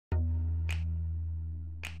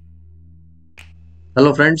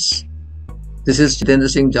Hello friends, this is Jitendra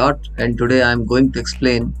Singh Jat and today I am going to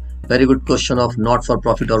explain very good question of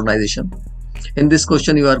not-for-profit organization. In this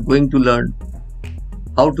question you are going to learn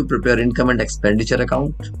how to prepare income and expenditure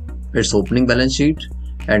account, its opening balance sheet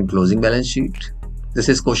and closing balance sheet. This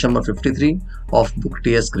is question number 53 of book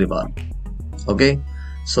TS Grewal. Okay,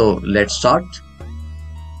 so let's start.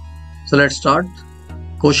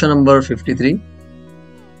 Question number 53.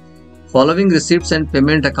 Following receipts and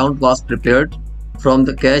payment account was prepared from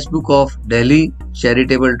the cash book of Delhi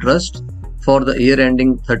Charitable Trust for the year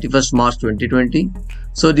ending 31st March 2020.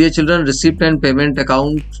 So dear children, receipt and payment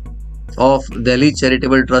account of Delhi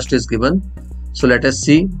Charitable Trust is given. So let us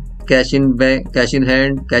see. Cash in bank, cash in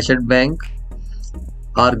hand, cash at bank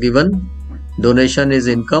are given. Donation is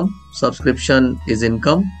income, subscription is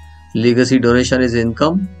income, legacy donation is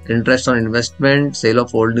income, interest on investment, sale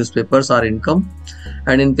of old newspapers are income.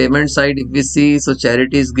 And in payment side, if we see, so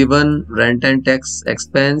charity is given, rent and tax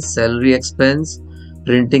expense, salary expense,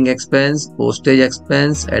 printing expense, postage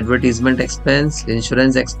expense, advertisement expense,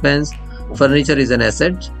 insurance expense, furniture is an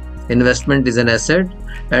asset, investment is an asset,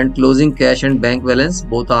 and closing cash and bank balance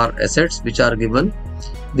both are assets which are given.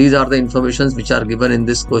 These are the informations which are given in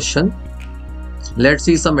this question. Let's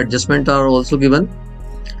see, some adjustment are also given.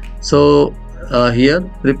 So here,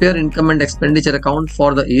 prepare income and expenditure account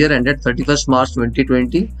for the year ended 31st March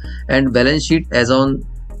 2020 and balance sheet as on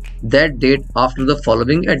that date after the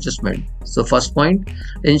following adjustment. So first point,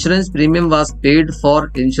 insurance premium was paid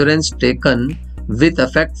for insurance taken with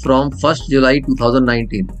effect from 1st July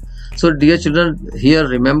 2019. So dear children, here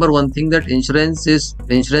remember one thing, that insurance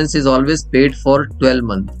is always paid for 12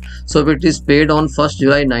 months. So if it is paid on 1st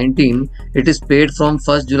July 19, it is paid from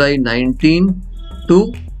 1st July 19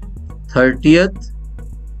 to 30th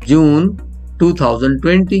June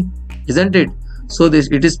 2020, isn't it? So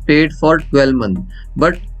it is paid for 12 months,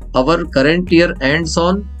 but our current year ends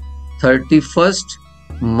on 31st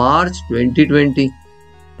March 2020,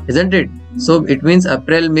 isn't it? So it means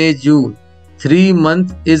April, May, June, 3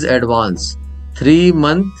 months is advance. 3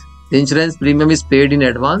 month insurance premium is paid in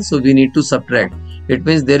advance, so we need to subtract. It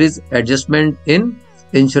means there is adjustment in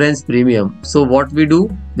insurance premium. So what we do,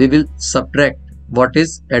 we will subtract what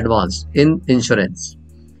is advanced in insurance.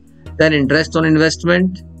 Then interest on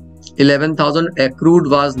investment, 11,000 accrued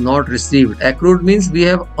was not received. Accrued means we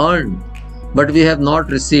have earned but we have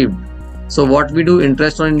not received. So what we do,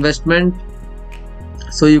 interest on investment,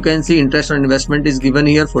 so you can see interest on investment is given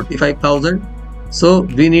here 45,000. So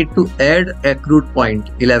we need to add accrued point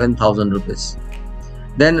 11,000 rupees.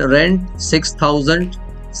 Then rent 6,000,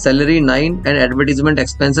 salary 9 and advertisement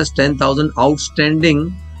expenses 10,000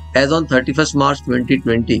 outstanding as on 31st March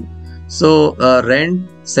 2020. So rent,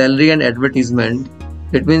 salary and advertisement,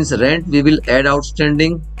 it means rent we will add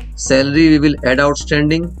outstanding, salary we will add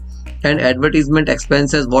outstanding, and advertisement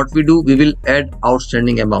expenses, what we do, we will add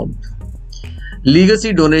outstanding amount.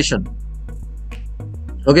 Legacy donation.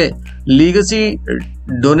 Okay, legacy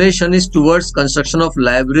donation is towards construction of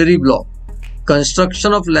library block.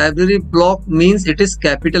 Construction of library block means it is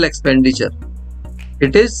capital expenditure.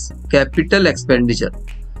 It is capital expenditure.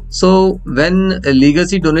 So when a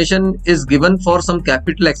legacy donation is given for some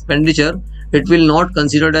capital expenditure, it will not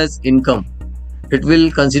considered as income. It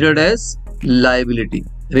will considered as liability.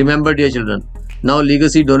 Remember dear children, now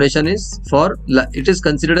legacy donation is for, it is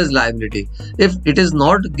considered as liability. If it is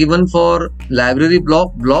not given for library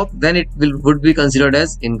block, then it would be considered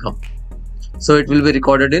as income. So it will be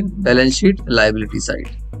recorded in balance sheet liability side.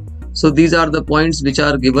 So these are the points which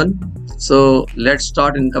are given. So let's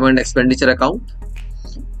start income and expenditure account.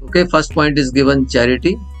 Okay, first point is given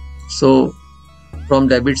charity. So from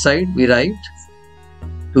debit side we write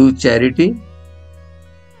to charity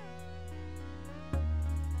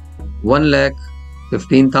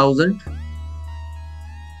 1,15,000.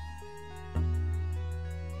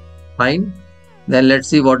 Fine. Then let's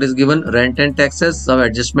see what is given. Rent and taxes, some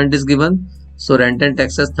adjustment is given. So rent and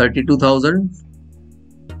taxes 32,000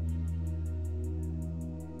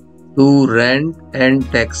 to rent and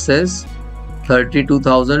taxes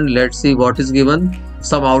 32,000. Let's see what is given.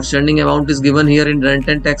 Some outstanding amount is given here in rent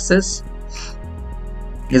and taxes,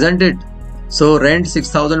 isn't it? So rent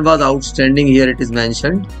 6,000 was outstanding, here it is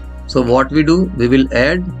mentioned. So what we do, we will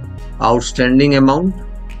add outstanding amount,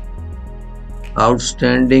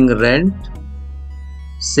 outstanding rent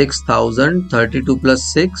 6,000, 32 plus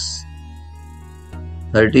 6,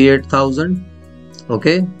 38,000.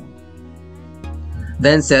 Okay.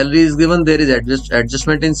 Then salary is given, there is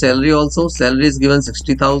adjustment in salary also. Salary is given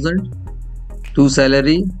 60,000 to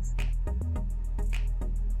salary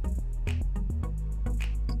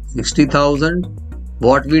 60,000.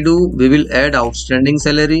 What we do, we will add outstanding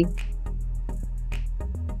salary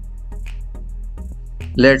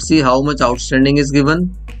Let's see how much outstanding is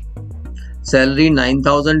given. Salary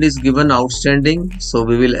 9,000 is given outstanding, so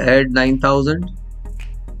we will add 9,000.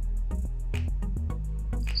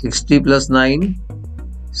 60 plus 9,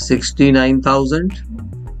 69,000.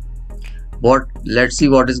 Let's see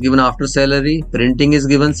what is given after salary. Printing is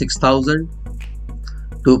given 6,000.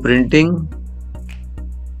 To printing,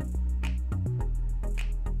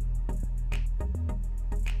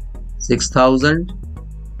 $6,000.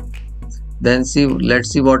 Then let's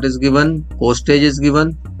see what is given. Postage is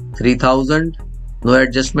given 3,000. No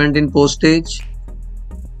adjustment in postage.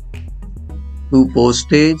 To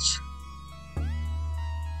postage,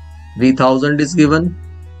 3,000 is given.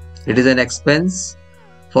 It is an expense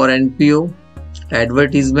for NPO.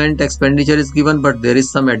 Advertisement expenditure is given, but there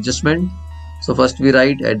is some adjustment. So first we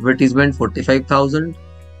write advertisement 45,000.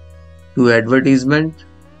 To advertisement,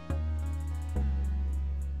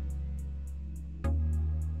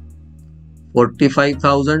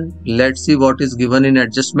 $45,000. Let's see what is given in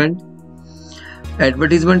adjustment.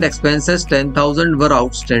 Advertisement expenses 10,000 were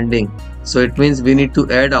outstanding, so it means we need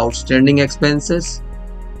to add outstanding expenses.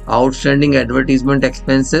 Outstanding advertisement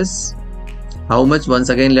expenses, how much? Once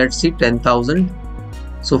again, let's see, 10,000.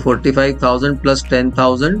 So 45,000 plus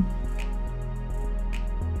 10,000,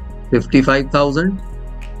 55,000.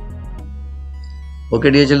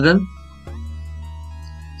 Okay, dear children.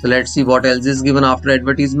 So let's see what else is given after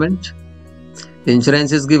advertisement.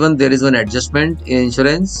 Insurance is given. There is one adjustment in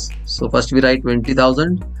insurance. So first we write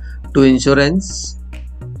 20,000. To insurance.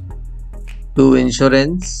 To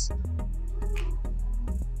insurance,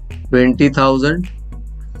 20,000.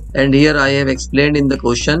 And here I have explained in the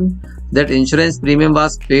question that insurance premium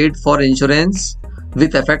was paid for insurance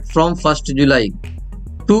with effect from 1st July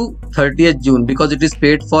to 30th June, because it is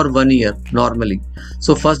paid for 1 year normally.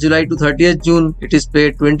 So 1st July to 30th June it is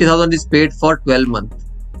paid. 20,000 is paid for 12 months.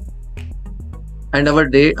 And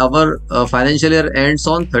our financial year ends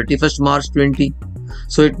on 31st March 20.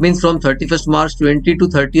 So it means from 31st March 20 to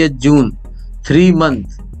 30th June, 3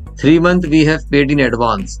 months we have paid in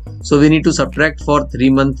advance. So we need to subtract for 3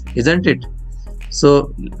 months, isn't it?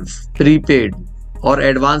 So prepaid or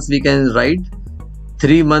advance we can write.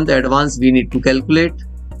 3 month advance we need to calculate.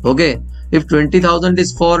 Okay, if 20,000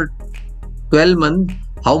 is for 12 months,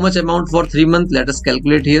 how much amount for 3 months? Let us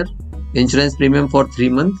calculate here. Insurance premium for 3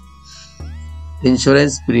 months.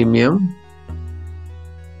 Insurance premium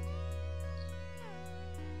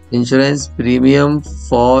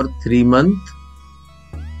for 3 months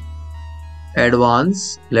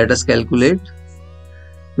advance, let us calculate.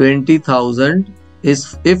 20,000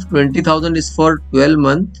 is, if 20,000 is for 12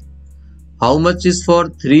 months, how much is for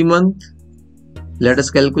 3 months? Let us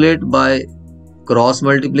calculate by cross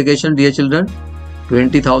multiplication, dear children.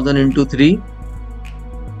 20,000 into 3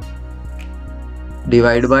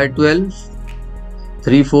 divide by 12.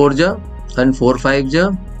 3 4 ja and 4 5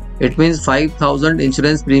 ja. It means 5,000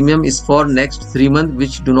 insurance premium is for next 3 months,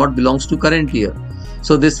 which do not belongs to current year.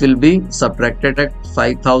 So this will be subtracted at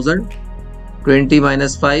 5,000. 20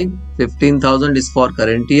 minus 5, 15,000 is for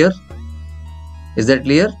current year. Is that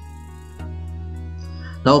clear?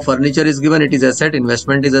 Now furniture is given, it is asset,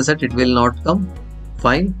 investment is asset, it will not come.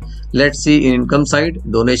 Fine. Let's see in income side.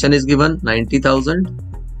 Donation is given 90,000.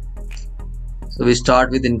 So we start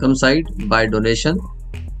with income side by donation.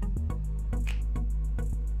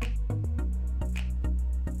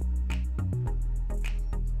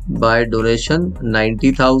 By donation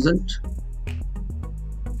 90,000.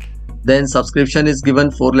 Then subscription is given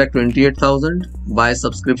 4,28,000. By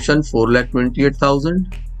subscription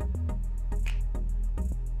 4,28,000.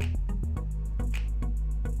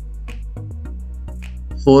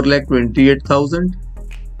 $4,28,000.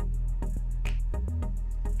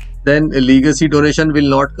 Then legacy donation will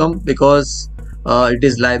not come because it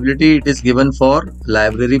is liability. It is given for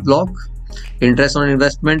library block. Interest on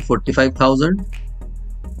investment 45,000.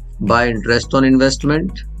 By interest on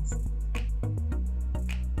investment.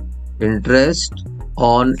 Interest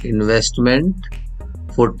on investment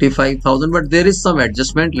 45,000. But there is some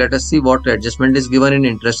adjustment. Let us see what adjustment is given in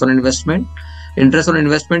interest on investment. Interest on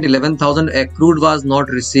investment 11,000. Accrued was not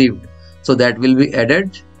received, so that will be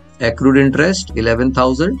added. Accrued interest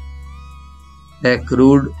 11,000.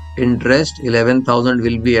 Accrued interest 11,000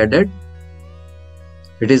 will be added.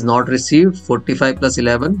 It is not received. 45 plus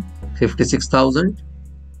 11, 56,000.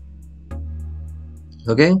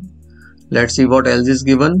 Okay, let's see what else is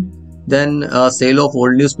given. Then sale of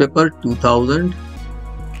old newspaper 2,000.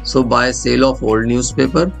 So by sale of old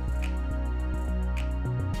newspaper,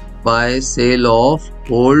 by sale of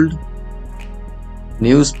old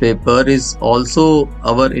newspaper is also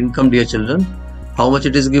our income, dear children. How much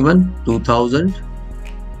it is given? 2,000.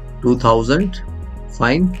 2,000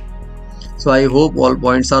 Fine. So I hope all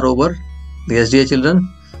points are over, the SDA children.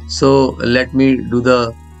 So let me do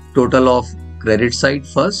the total of credit side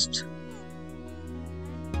first.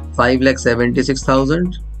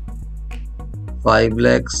 5,76,000.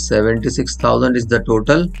 5,76,000 is the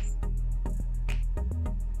total.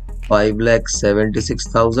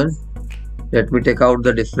 5,76,000. Let me take out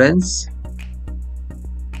the difference.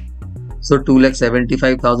 So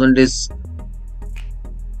 2,75,000 is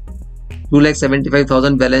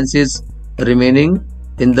 2,75,000 balance is remaining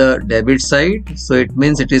in the debit side. So it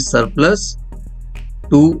means it is surplus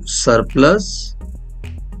to surplus.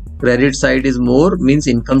 Credit side is more, means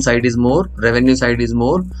income side is more, revenue side is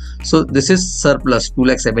more. So this is surplus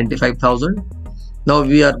 2,75,000. Now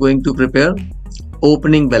we are going to prepare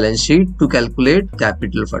opening balance sheet to calculate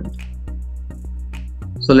capital fund.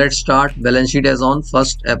 So let's start balance sheet as on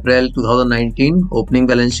 1st April 2019, opening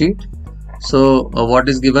balance sheet. So what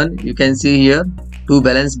is given? You can see here to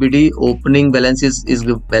balance BD, opening balances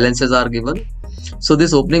balances are given. So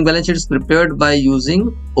this opening balance sheet is prepared by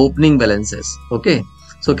using opening balances. Okay.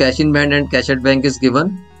 So cash in hand and cash at bank is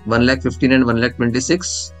given 1,15,000 and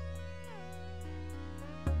 1,26,000.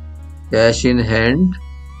 Cash in hand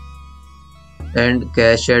and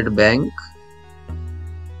cash at bank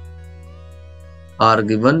are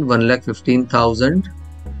given 1,15,000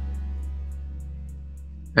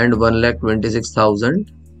 and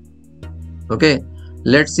 1,26,000. Okay,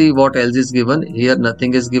 let's see what else is given. Here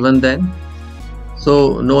nothing is given then.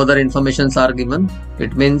 So no other informations are given.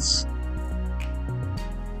 It means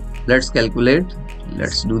let's calculate.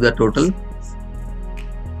 Let's do the total.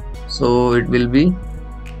 So it will be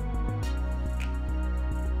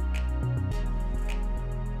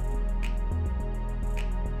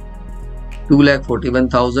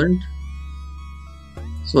 2,41,000.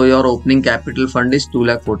 So your opening capital fund is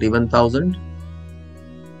 2,41,000.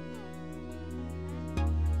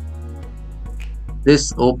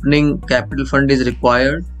 This opening capital fund is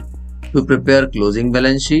required to prepare closing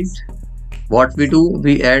balance sheet. What we do,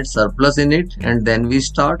 we add surplus in it and then we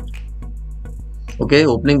start. Okay,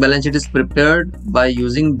 opening balance sheet is prepared by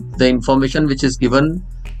using the information which is given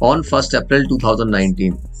on 1st April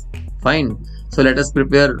 2019. Fine. So let us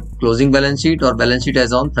prepare closing balance sheet or balance sheet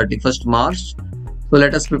as on 31st March. So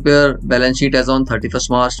let us prepare balance sheet as on 31st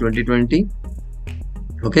March 2020.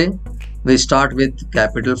 Okay, we start with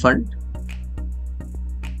capital fund.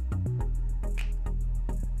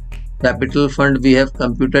 Capital fund we have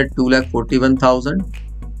computed 2,41,000.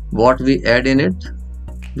 What we add in it?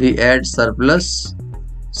 We add surplus.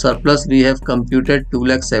 Surplus we have computed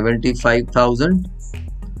 2,75,000.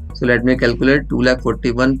 So let me calculate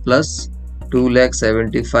 2,41,000 plus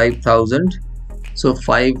 2,75,000. So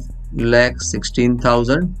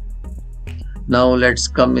 5,16,000. Now let's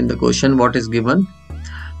come in the question. What is given?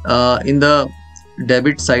 In the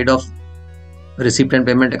debit side of receipt and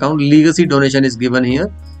payment account, legacy donation is given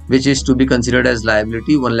here, which is to be considered as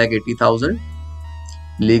liability, 1,80,000.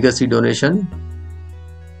 Legacy donation,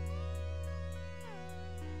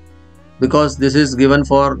 because this is given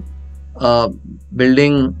for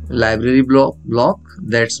building library block,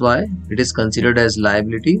 that's why it is considered as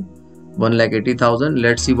liability, 1,80,000.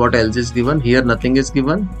 Let's see what else is given. Here nothing is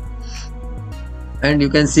given. And you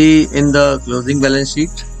can see in the closing balance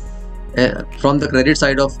sheet, from the credit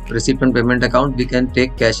side of receipt and payment account, we can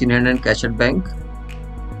take cash in hand and cash at bank.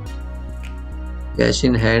 Cash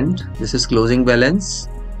in hand, this is closing balance.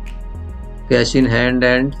 Cash in hand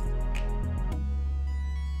and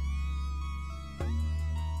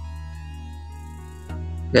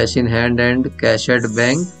cash in hand and cash at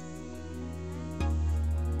bank.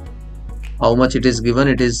 How much it is given?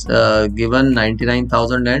 It is given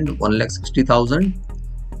 99,000 and 1,60,000.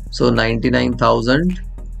 So 99,000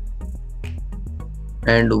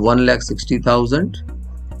 and 1,60,000.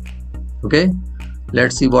 Okay,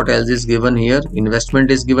 let's see what else is given here. Investment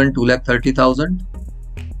is given 2,30,000.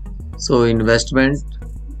 So investment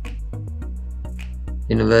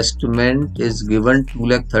is given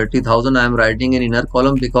 2,30,000. I am writing in inner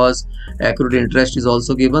column because accrued interest is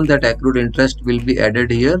also given. That accrued interest will be added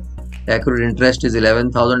here. Accrued interest is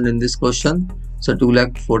 11,000 in this question. So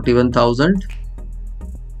 2,41,000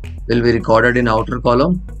 will be recorded in outer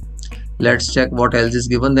column. Let's check what else is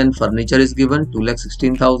given. Then furniture is given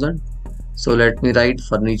 2,16,000. So let me write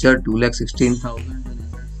furniture 2,16,000.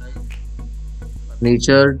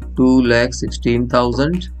 Furniture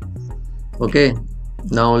 2,16,000. Okay.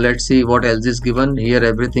 Now let's see what else is given. Here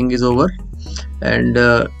everything is over. And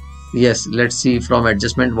yes, let's see from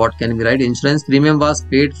adjustment what can we write. Insurance premium was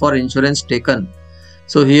paid for insurance taken.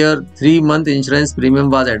 So here 3-month insurance premium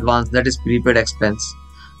was advanced, that is prepaid expense.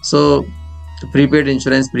 So The prepaid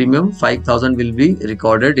insurance premium 5,000 will be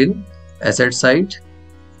recorded in asset side.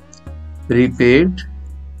 Prepaid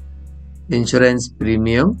insurance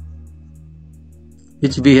premium,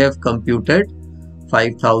 which we have computed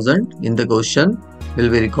 5,000 in the question, will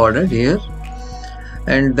be recorded here.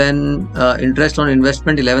 And then interest on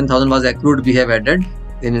investment 11,000 was accrued, we have added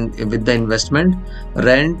in with the investment.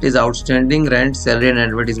 Rent is outstanding, rent, salary and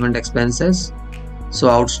advertisement expenses. So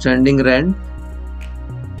outstanding rent,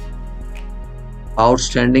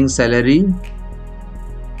 outstanding salary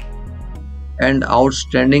and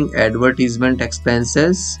outstanding advertisement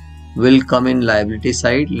expenses will come in liability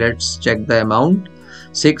side. Let's check the amount.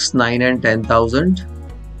 6, 9 and 10,000.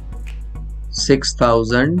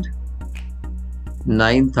 6,000,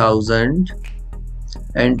 9,000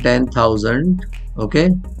 and 10,000. Okay,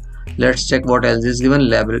 let's check what else is given.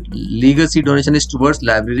 Legacy donation is towards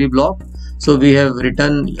library block, so we have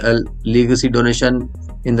written a legacy donation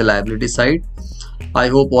in the liability side. I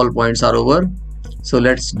hope all points are over. So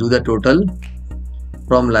let's do the total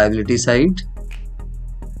from liability side.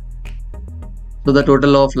 So the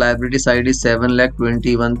total of liability side is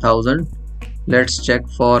 7,21,000. Let's check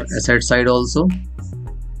for asset side also.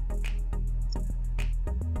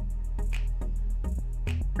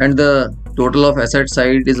 And the total of asset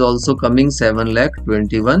side is also coming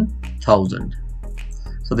 7,21,000.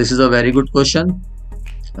 So this is a very good question.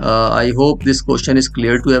 I hope this question is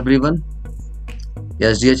clear to everyone.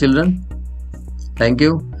 Yes, dear children. Thank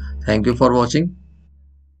you. Thank you for watching.